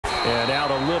And out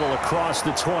a little across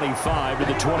the 25 to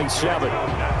the 27.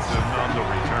 That's on the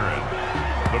return.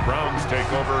 The Browns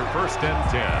take over 1st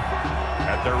and 10.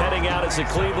 Heading out as the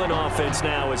Cleveland offense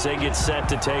now as they get set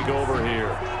to take over here.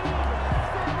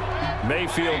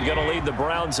 Mayfield going to lead the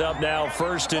Browns up now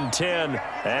 1st and 10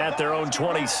 at their own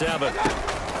 27.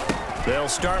 They'll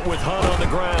start with Hunt on the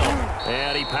ground.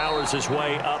 And he powers his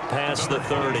way up past the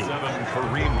 30.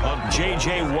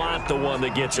 J.J. Watt, the one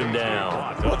that gets him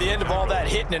down. Well, at the end of all that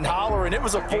hitting and hollering, it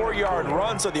was a 4-yard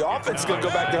run, so the offense is going to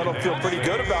go back there and feel pretty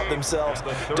good about themselves.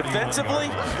 Defensively,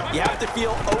 you have to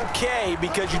feel okay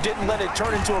because you didn't let it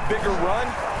turn into a bigger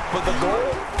run. But the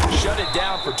goal, shut it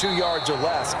down for 2 yards or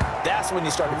less. That's when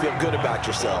you start to feel good about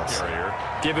yourselves.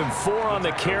 Give him 4 on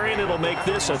the carry, and it'll make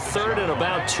this a 3rd and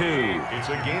about 2. It's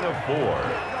a gain of 4.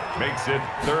 Makes it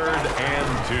 3rd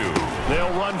and 2.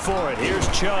 They'll run for it. Here's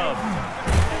Chubb.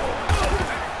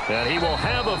 And he will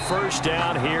have a 1st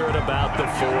down here at about the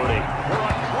 40.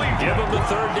 Give him the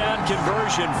 3rd down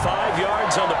conversion, 5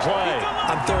 yards on the play.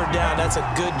 On 3rd down, that's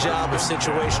a good job of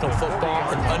situational football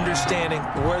and understanding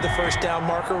where the 1st down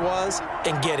marker was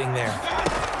and getting there.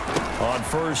 On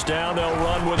 1st down, they'll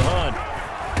run with Hunt.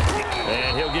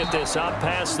 And he'll get this up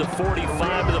past the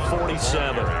 45 to the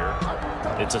 47.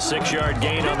 It's a 6-yard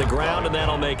gain on the ground, and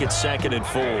that'll make it 2nd and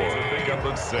 4. Pick up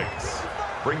of 6.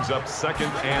 Brings up 2nd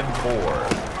and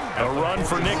 4. A run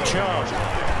for Nick Chubb.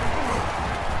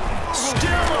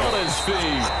 Still on his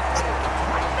feet.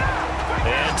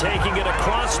 And taking it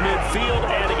across midfield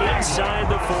and inside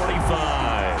the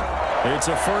 45. It's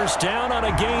a 1st down on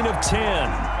a gain of 10.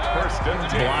 1st and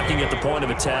 10. Blocking at the point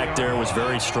of attack there was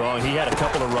very strong. He had a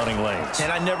couple of running lanes.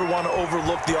 And I never want to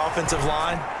overlook the offensive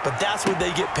line, but that's what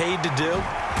they get paid to do.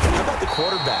 How about the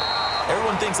quarterback?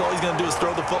 Everyone thinks all he's going to do is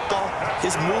throw the football.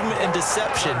 His movement and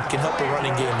deception can help the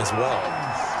running game as well.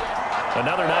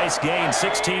 Another nice gain,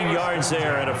 16 yards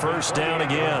there and a 1st down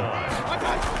again.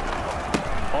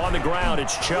 On the ground,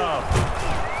 it's Chubb.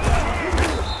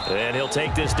 And he'll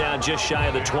take this down just shy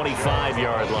of the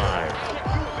 25-yard line.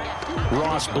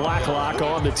 Ross Blacklock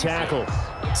on the tackle.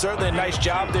 Certainly a nice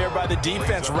job there by the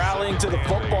defense rallying to the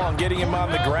football and getting him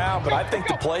on the ground, but I think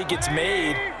the play gets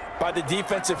made by the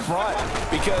defensive front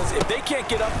because if they can't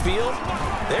get upfield,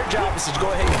 their job is to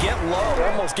go ahead and get low,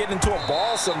 almost get into a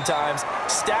ball sometimes,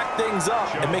 stack things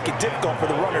up, and make it difficult for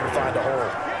the runner to find a hole.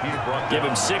 Give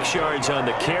him 6 yards on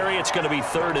the carry. It's going to be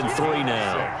 3rd and 3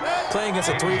 now. Playing against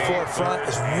a 3-4 front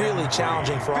is really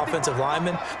challenging for offensive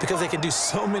linemen because they can do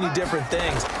so many different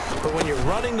things. But when you're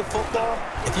running the football,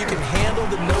 if you can handle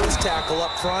the nose tackle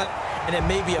up front, and then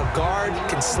maybe a guard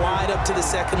can slide up to the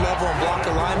 2nd level and block a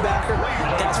linebacker,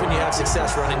 that's when you have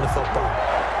success running the football.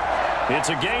 It's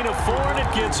a gain of 4, and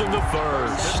it gets him the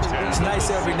 1st. It's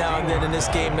nice every now and then in this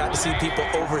game not to see people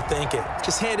overthink it.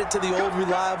 Just hand it to the old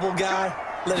reliable guy.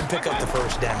 Let him pick up the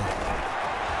 1st down.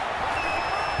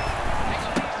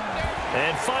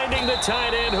 And finding the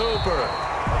tight end Hooper.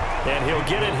 And he'll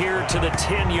get it here to the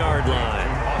 10-yard line.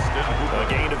 A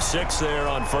gain of 6 there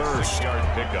on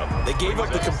 1st. They gave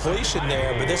up the completion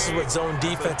there, but this is what zone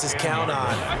defenses count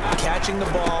on. Catching the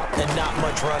ball and not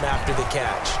much run after the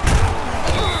catch.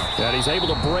 And he's able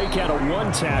to break out of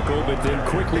 1 tackle, but then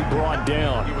quickly brought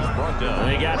down.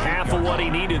 And he got half of what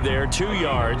he needed there, 2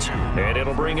 yards, and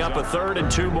it'll bring up a 3rd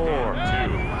and 2 more.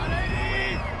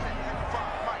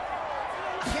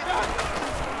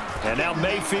 And now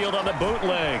Mayfield on the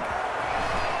bootleg.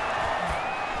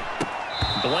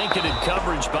 Blanketed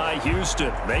coverage by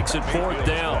Houston. Makes it 4th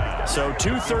down. So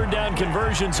 2 3rd down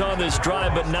conversions on this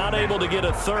drive, but not able to get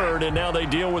a 3rd, and now they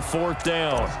deal with 4th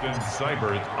down. Austin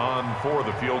Seibert on for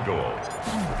the field goal.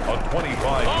 A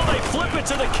 25. Oh, they flip it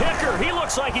to the kicker. He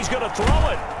looks like he's going to throw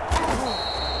it.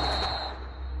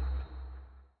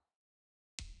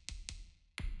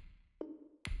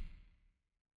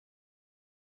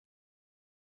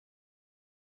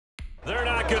 They're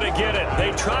not going to get it.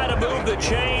 They try to move the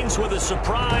chains with a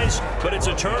surprise, but it's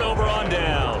a turnover on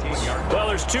downs. Well,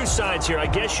 there's 2 sides here. I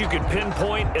guess you could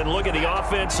pinpoint and look at the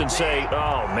offense and say,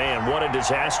 oh, man, what a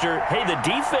disaster. Hey, the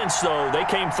defense, though, they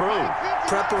came through.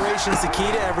 Preparation's the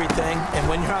key to everything, and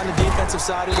when you're on the defensive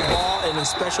side of the ball and in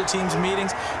special teams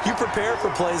meetings, you prepare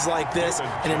for plays like this,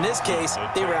 and in this case,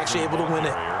 they were actually able to win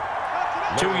it.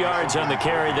 2 yards on the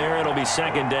carry there. It'll be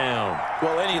 2nd down.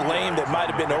 Well, any lane that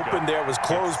might have been open there was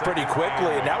closed pretty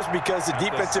quickly, and that was because the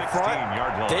defensive front,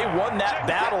 they won that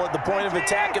battle at the point of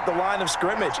attack at the line of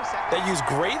scrimmage. They used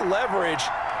great leverage,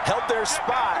 held their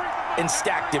spot, and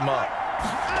stacked him up.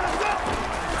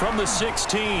 From the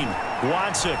 16,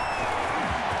 Watson.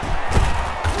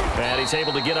 And he's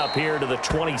able to get up here to the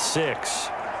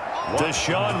 26.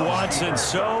 Deshaun Watson,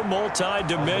 so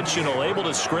multi-dimensional, able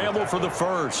to scramble for the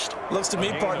first. Looks to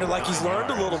me, partner, like he's learned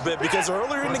a little bit, because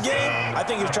earlier in the game, I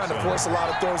think he was trying to force a lot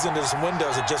of throws into some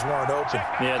windows that just weren't open.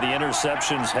 Yeah, the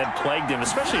interceptions had plagued him,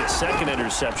 especially a second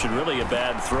interception, really a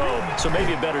bad throw. So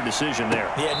maybe a better decision there.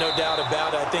 Yeah, no doubt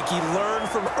about it. I think he learned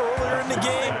from earlier in the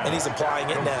game, and he's applying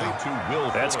it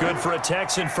now. That's good for a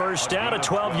Texan first down, a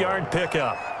 12-yard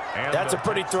pickup. That's a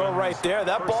pretty throw right there.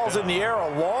 That ball's in the air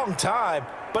a long time,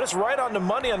 but it's right on the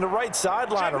money on the right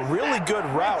sideline. A really good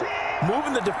route.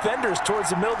 Moving the defenders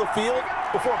towards the middle of the field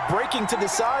before breaking to the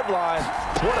sideline.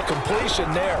 What a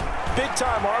completion there.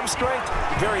 Big-time arm strength.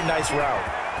 Very nice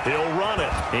route. He'll run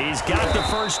it. He's got the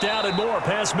first down and more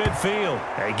past midfield.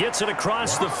 He gets it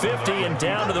across the 50 and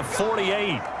down to the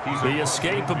 48. The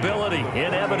escapability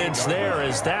in evidence there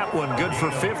is that one good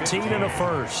for 15 and a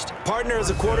first. Partner,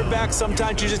 as a quarterback,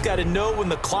 sometimes you just got to know when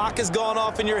the clock has gone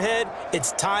off in your head,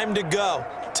 it's time to go.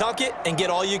 Tuck it and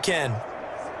get all you can.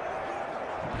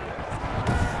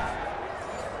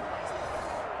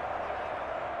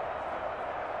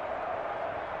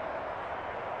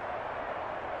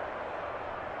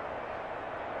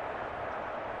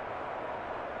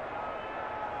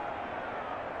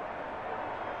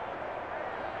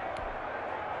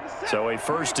 So a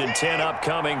 1st and 10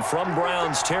 upcoming from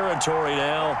Browns territory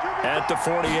now at the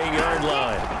 48-yard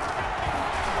line.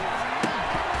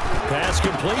 Pass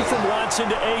complete from Watson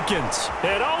to Akins.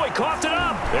 And oh, he coughed it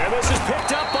up. And this is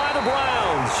picked up by the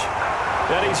Browns.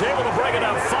 And he's able to bring it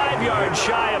up 5 yards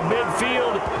shy of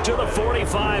midfield to the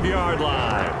 45-yard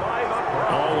line.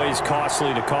 Always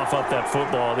costly to cough up that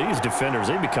football. These defenders,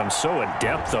 they become so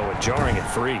adept, though, at jarring it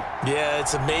free. Yeah,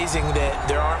 it's amazing that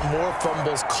there aren't more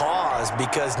fumbles caused,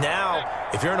 because now,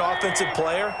 if you're an offensive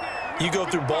player, you go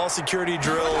through ball security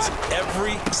drills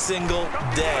every single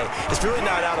day. It's really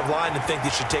not out of line to think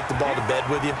you should take the ball to bed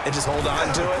with you and just hold on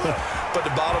to it. But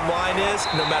the bottom line is,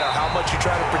 no matter how much you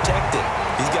try to protect it,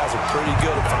 these guys are pretty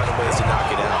good at finding ways to knock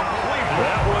it out.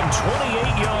 That one,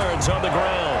 28 yards on the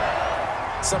ground.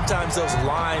 Sometimes those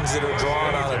lines that are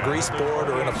drawn on a grease board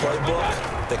or in a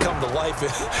playbook, they come to life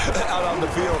out on the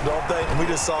field, don't they? And we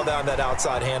just saw down that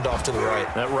outside handoff to the right.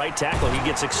 That right tackle, he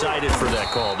gets excited for that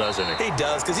call, doesn't he? He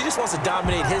does, because he just wants to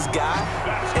dominate his guy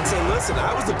and say, listen, I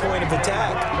was the point of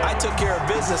attack. I took care of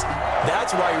business.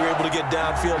 That's why you're able to get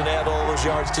downfield and add all those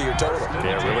yards to your total.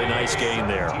 Yeah, really nice gain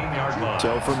there.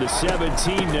 So from the 17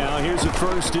 now, here's a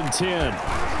 1st and 10.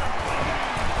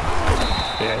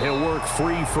 Yeah, he'll work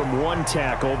free from one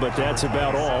tackle, but that's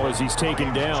about all as he's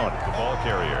taken down. The ball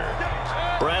carrier.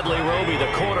 Bradley Roby, the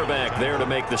quarterback, there to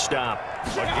make the stop.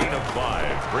 A gain of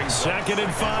 5 brings 2nd and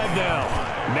 5 now.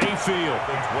 Mayfield.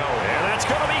 And that's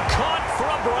going to be caught for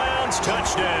a Browns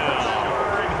touchdown.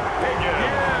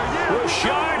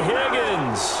 Rashard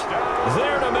Higgins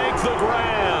there to make the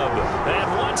grab.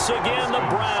 And once again, the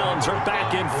Browns are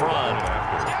back in front.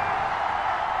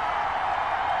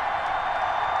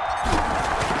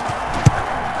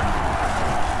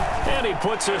 And he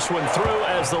puts this one through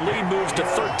as the lead moves to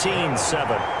 13-7.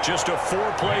 Just a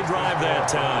 4-play drive that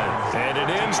time. And it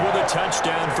ends with a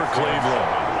touchdown for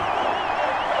Cleveland.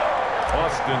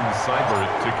 Austin Seibert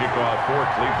to kick off for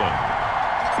Cleveland.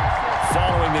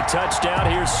 Following the touchdown,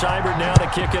 here's Seibert now to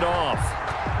kick it off.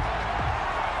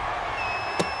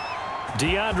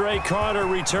 DeAndre Carter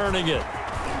returning it.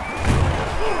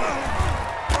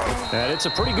 And it's a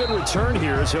pretty good return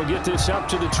here as he'll get this up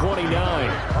to the 29.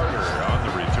 Carter on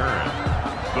the return.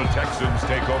 The Texans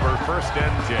take over 1st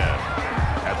and 10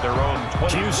 at their own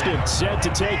 20. Houston set to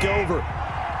take over.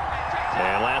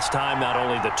 And last time, not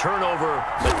only the turnover,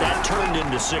 but that turned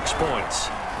into 6 points.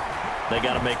 They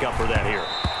got to make up for that here.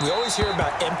 We always hear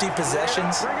about empty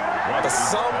possessions, but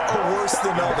some are worse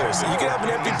than others. You can have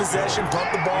an empty possession,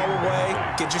 pump the ball away,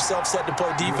 get yourself set to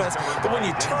play defense, but when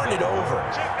you turn it over,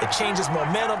 it changes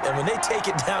momentum, and when they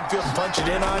take it downfield and punch it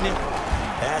in on you,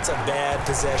 that's a bad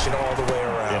possession all the way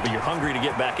around. Yeah, but you're hungry to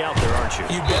get back out there, aren't you?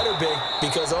 You better be,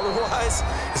 because otherwise,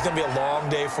 it's going to be a long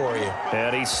day for you.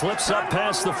 And he slips up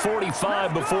past the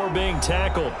 45 before being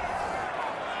tackled.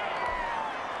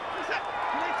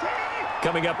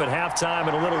 Coming up at halftime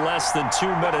in a little less than 2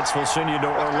 minutes, we'll send you to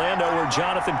Orlando where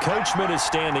Jonathan Coachman is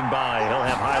standing by. He'll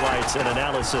have highlights and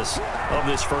analysis of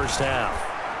this first half.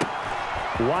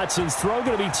 Watson's throw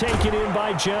going to be taken in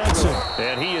by Johnson.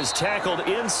 And he is tackled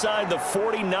inside the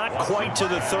 40, not quite to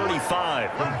the 35.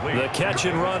 The catch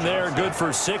and run there, good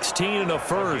for 16 and a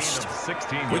first.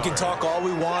 We can talk all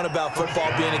we want about football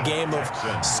being a game of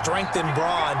strength and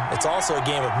brawn. It's also a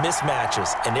game of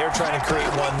mismatches, and they're trying to create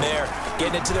one there,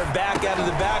 getting it to their back out of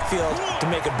the backfield to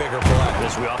make a bigger play.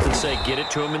 As we often say, get it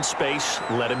to him in space,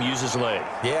 let him use his leg.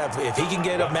 Yeah, if he can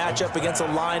get a matchup against a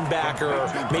linebacker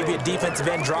or maybe a defensive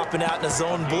end dropping out in a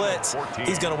zone blitz,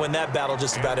 he's going to win that battle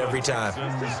just about every time.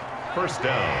 First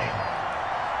down.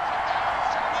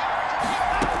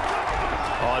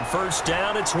 On first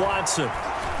down, it's Watson.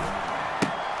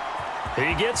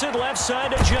 He gets it left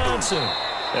side to Johnson.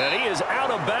 And he is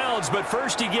out of bounds, but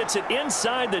first he gets it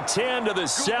inside the 10 to the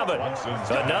 7.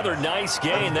 Another nice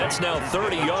gain. That's now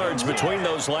 30 yards between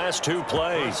those last two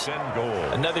plays.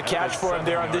 Another catch for him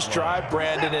there on this drive,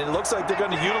 Brandon, and it looks like they're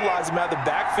going to utilize him out of the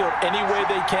backfield any way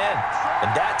they can.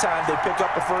 And that time they pick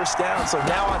up a first down. So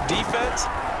now on defense,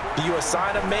 do you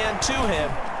assign a man to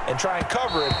him and try and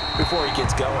cover it before he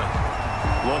gets going?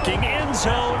 Looking end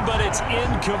zone, but it's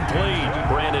incomplete.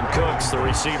 Brandon Cooks, the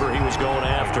receiver he was going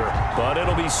after. But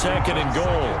it'll be second and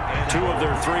goal. 2 of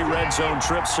their 3 red zone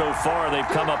trips so far they've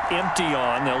come up empty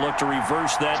on. They'll look to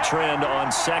reverse that trend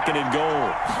on second and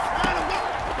goal.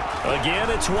 Again,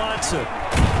 it's Watson.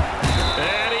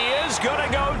 And he is going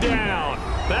to go down.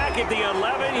 Back at the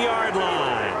 11-yard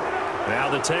line. Now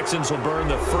the Texans will burn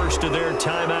the first of their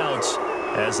timeouts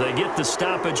as they get the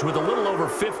stoppage with a little over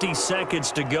 50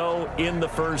 seconds to go in the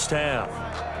first half.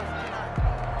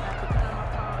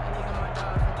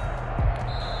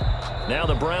 Now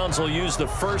the Browns will use the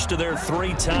first of their 3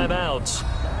 timeouts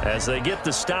as they get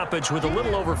the stoppage with a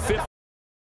little over 50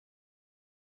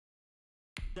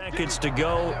 seconds to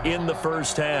go in the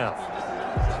first half.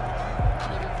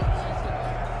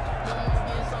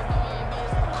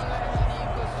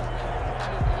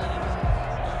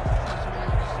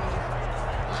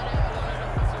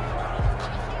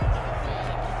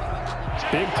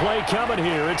 Big play coming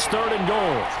here. It's third and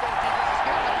goal.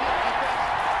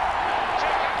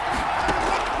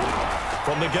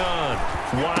 From the gun,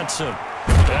 Watson.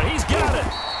 And he's got it.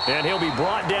 And he'll be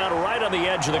brought down right on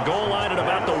the edge of the goal line at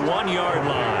about the 1-yard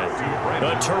line.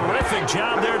 A terrific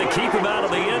job there to keep him out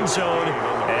of the end zone.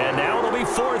 And now it'll be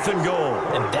fourth and goal.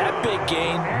 And that big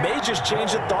gain may just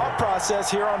change the thought process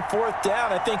here on fourth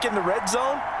down. I think in the red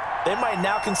zone, they might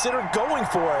now consider going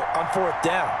for it on fourth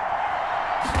down.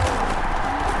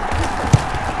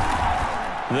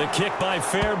 The kick by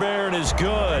Fairbairn is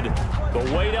good. But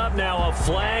wait up now. A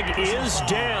flag is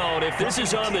down. If this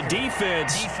is on the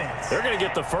defense, they're going to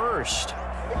get the first.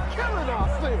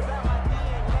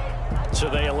 So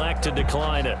they elect to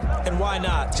decline it. And why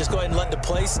not? Just go ahead and let the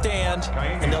play stand,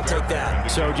 and they'll take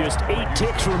that. So just 8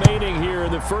 ticks remaining here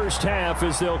in the first half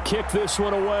as they'll kick this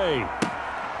one away.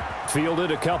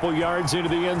 Fielded a couple yards into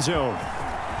the end zone.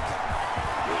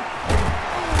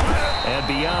 And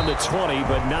beyond the 20,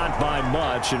 but not by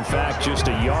much. In fact, just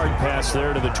a yard pass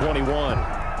there to the 21.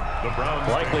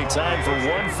 Likely time for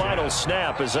one final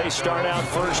snap as they start out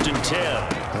first and 10.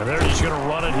 And they're just going to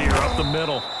run it here up the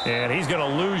middle. And he's going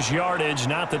to lose yardage.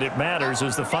 Not that it matters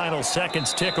as the final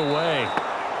seconds tick away.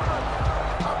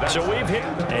 So we've hit.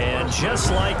 And just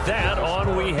like that,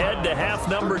 on we head to half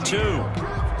number 2.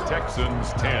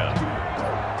 Texans 10.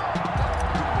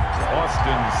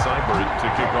 Austin Seibert to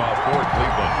kick off for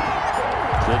Cleveland.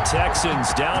 The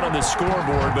Texans down on the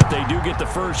scoreboard, but they do get the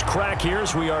first crack here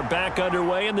as we are back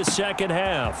underway in the second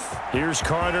half. Here's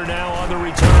Carter now on the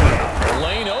return. The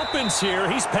lane opens here.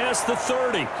 He's past the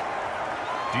 30.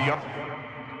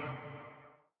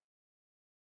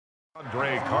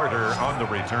 Andre Carter on the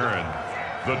return.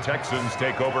 The Texans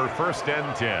take over first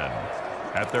and 10.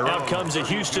 Out comes a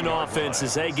Houston offense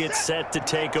as they get set to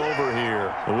take over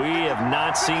here. We have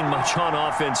not seen much on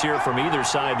offense here from either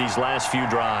side these last few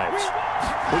drives.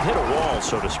 We've hit a wall,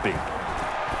 so to speak.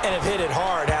 And have hit it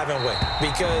hard, haven't we?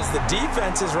 Because the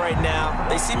defenses right now,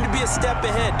 they seem to be a step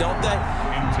ahead, don't they?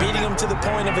 Beating them to the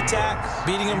point of attack,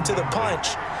 beating them to the punch.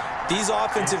 These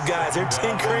offensive guys, they're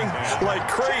tinkering like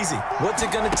crazy. What's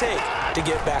it going to take to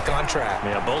get back on track?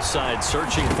 Yeah, both sides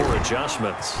searching for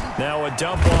adjustments. Now a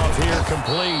dump off here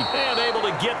complete. And able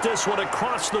to get this one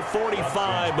across the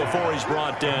 45 before he's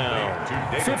brought down.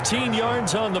 15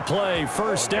 yards on the play,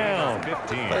 first down.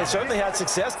 Well, they certainly had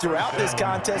success throughout this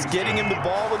contest, getting him the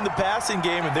ball in the passing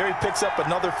game, and there he picks up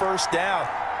another first down.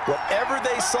 Whatever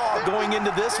they saw going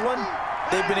into this one,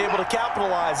 they've been able to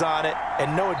capitalize on it,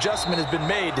 and no adjustment has been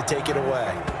made to take it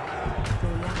away.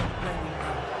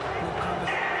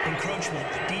 Encroachment,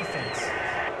 defense.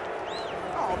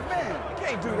 Oh, man, you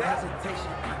can't do that.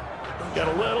 Got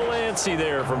a little antsy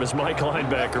there from his Mike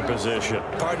linebacker position.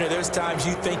 Partner, there's times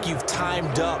you think you've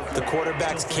timed up the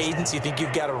quarterback's cadence. You think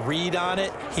you've got a read on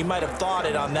it. He might have thought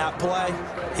it on that play.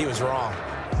 He was wrong.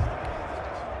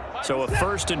 So a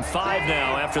 1st and 5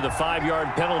 now after the 5-yard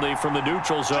penalty from the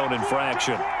neutral zone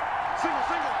infraction.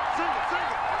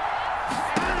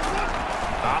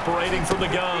 Operating from the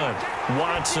gun,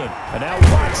 Watson. And now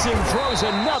Watson throws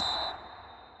another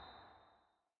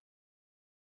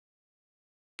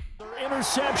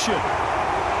interception.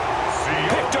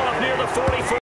 Picked off near the 44.